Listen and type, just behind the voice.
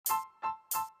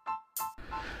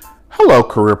Hello,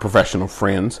 career professional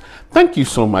friends. Thank you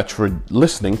so much for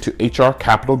listening to HR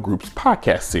Capital Group's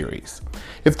podcast series.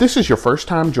 If this is your first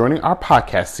time joining our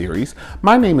podcast series,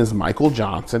 my name is Michael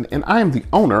Johnson and I am the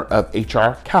owner of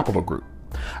HR Capital Group.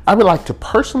 I would like to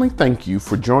personally thank you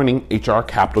for joining HR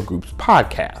Capital Group's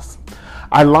podcast.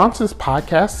 I launched this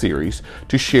podcast series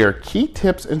to share key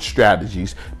tips and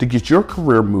strategies to get your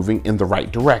career moving in the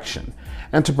right direction,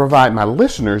 and to provide my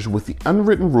listeners with the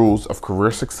unwritten rules of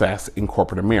career success in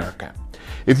corporate America.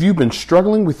 If you've been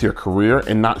struggling with your career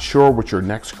and not sure what your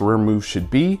next career move should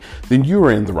be, then you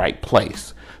are in the right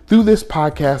place. Through this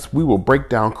podcast, we will break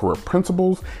down career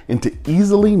principles into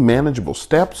easily manageable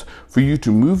steps for you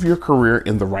to move your career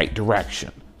in the right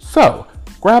direction. So,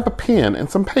 grab a pen and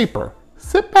some paper,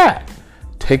 sit back,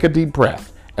 take a deep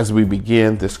breath as we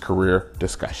begin this career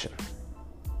discussion.